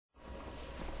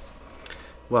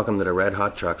Welcome to the Red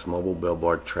Hot Trucks Mobile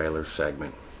Billboard Trailers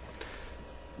segment.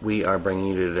 We are bringing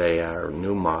you today our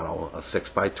new model, a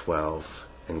 6x12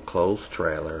 enclosed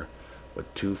trailer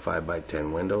with two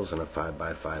 5x10 windows and a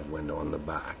 5x5 window on the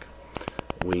back.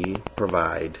 We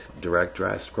provide direct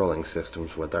drive scrolling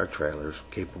systems with our trailers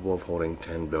capable of holding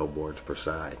 10 billboards per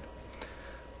side.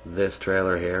 This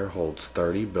trailer here holds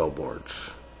 30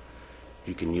 billboards.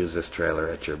 You can use this trailer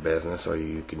at your business, or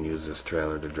you can use this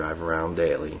trailer to drive around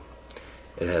daily.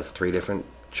 It has 3 different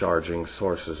charging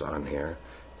sources on here.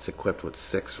 It's equipped with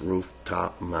 6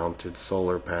 rooftop mounted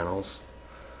solar panels.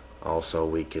 Also,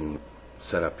 we can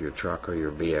set up your truck or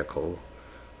your vehicle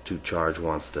to charge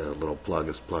once the little plug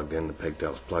is plugged in, the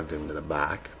pigtail's plugged into the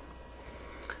back.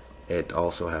 It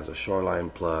also has a shoreline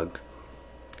plug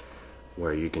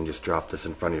where you can just drop this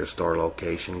in front of your store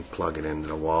location, plug it into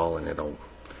the wall, and it'll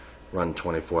run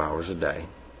 24 hours a day.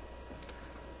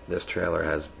 This trailer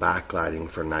has backlighting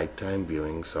for nighttime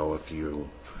viewing, so if you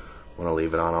want to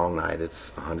leave it on all night, it's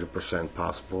 100%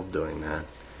 possible of doing that.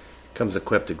 Comes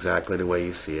equipped exactly the way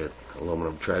you see it.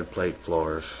 Aluminum tread plate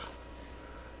floors,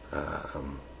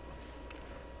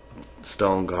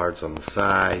 stone guards on the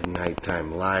side,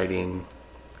 nighttime lighting.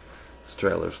 This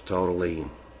trailer's totally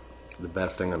the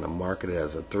best thing on the market. It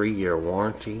has a 3-year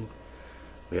warranty.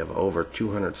 We have over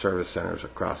 200 service centers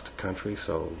across the country,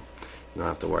 so you don't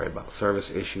have to worry about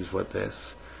service issues with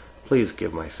this. Please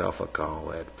give myself a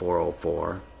call at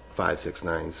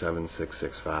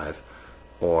 404-569-7665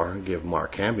 or give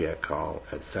Mark Hamby a call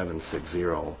at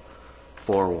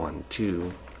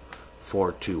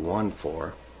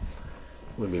 760-412-4214.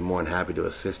 We'd be more than happy to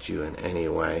assist you in any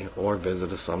way, or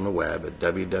visit us on the web at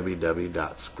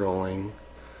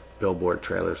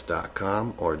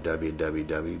www.scrollingbillboardtrailers.com or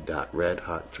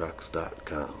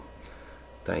www.redhottrucks.com.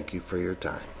 Thank you for your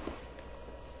time.